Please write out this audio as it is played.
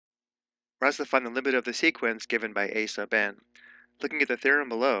We're asked to find the limit of the sequence given by a sub n. Looking at the theorem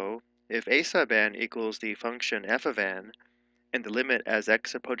below, if a sub n equals the function f of n, and the limit as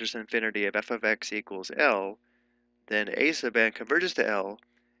x approaches infinity of f of x equals L, then a sub n converges to L,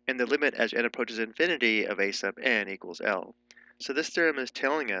 and the limit as n approaches infinity of a sub n equals L. So this theorem is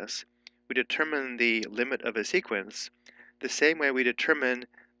telling us we determine the limit of a sequence the same way we determine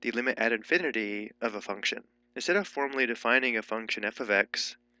the limit at infinity of a function. Instead of formally defining a function f of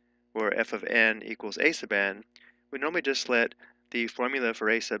x, where f of n equals a sub n, we normally just let the formula for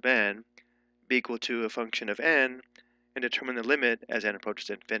a sub n be equal to a function of n and determine the limit as n approaches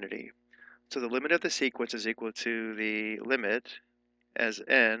infinity. So the limit of the sequence is equal to the limit as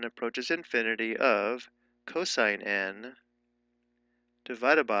n approaches infinity of cosine n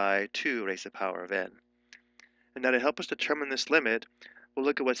divided by 2 raised to the power of n. And now to help us determine this limit, we'll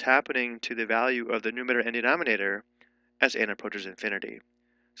look at what's happening to the value of the numerator and denominator as n approaches infinity.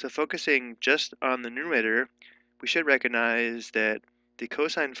 So focusing just on the numerator, we should recognize that the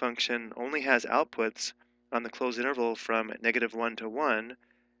cosine function only has outputs on the closed interval from -1 to 1,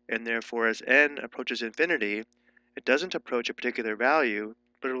 and therefore as n approaches infinity, it doesn't approach a particular value,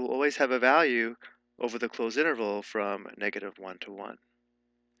 but it will always have a value over the closed interval from -1 to 1.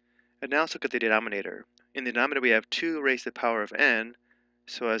 And now let's look at the denominator. In the denominator we have 2 raised to the power of n,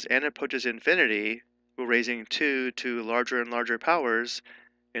 so as n approaches infinity, we're raising 2 to larger and larger powers,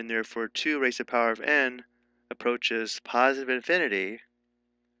 and therefore 2 raised to the power of n approaches positive infinity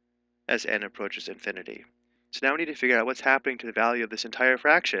as n approaches infinity. So now we need to figure out what's happening to the value of this entire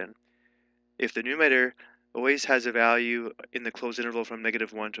fraction if the numerator always has a value in the closed interval from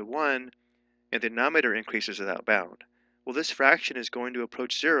 -1 to 1, and the denominator increases without bound. Well, this fraction is going to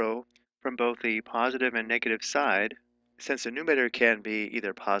approach 0 from both the positive and negative side, since the numerator can be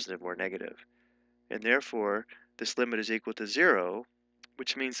either positive or negative. And therefore, this limit is equal to 0,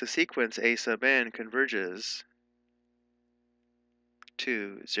 which means the sequence a sub n converges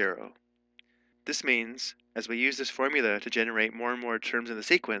to 0. This means, as we use this formula to generate more and more terms in the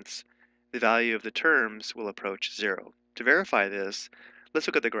sequence, the value of the terms will approach 0. To verify this, let's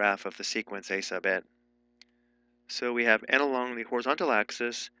look at the graph of the sequence a sub n. So we have n along the horizontal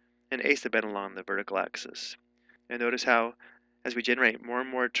axis and a sub n along the vertical axis. And notice how, as we generate more and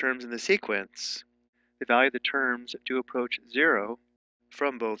more terms in the sequence, the value of the terms do approach 0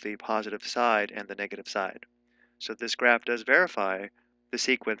 from both the positive side and the negative side. So this graph does verify the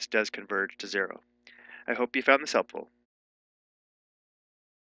sequence does converge to 0. I hope you found this helpful.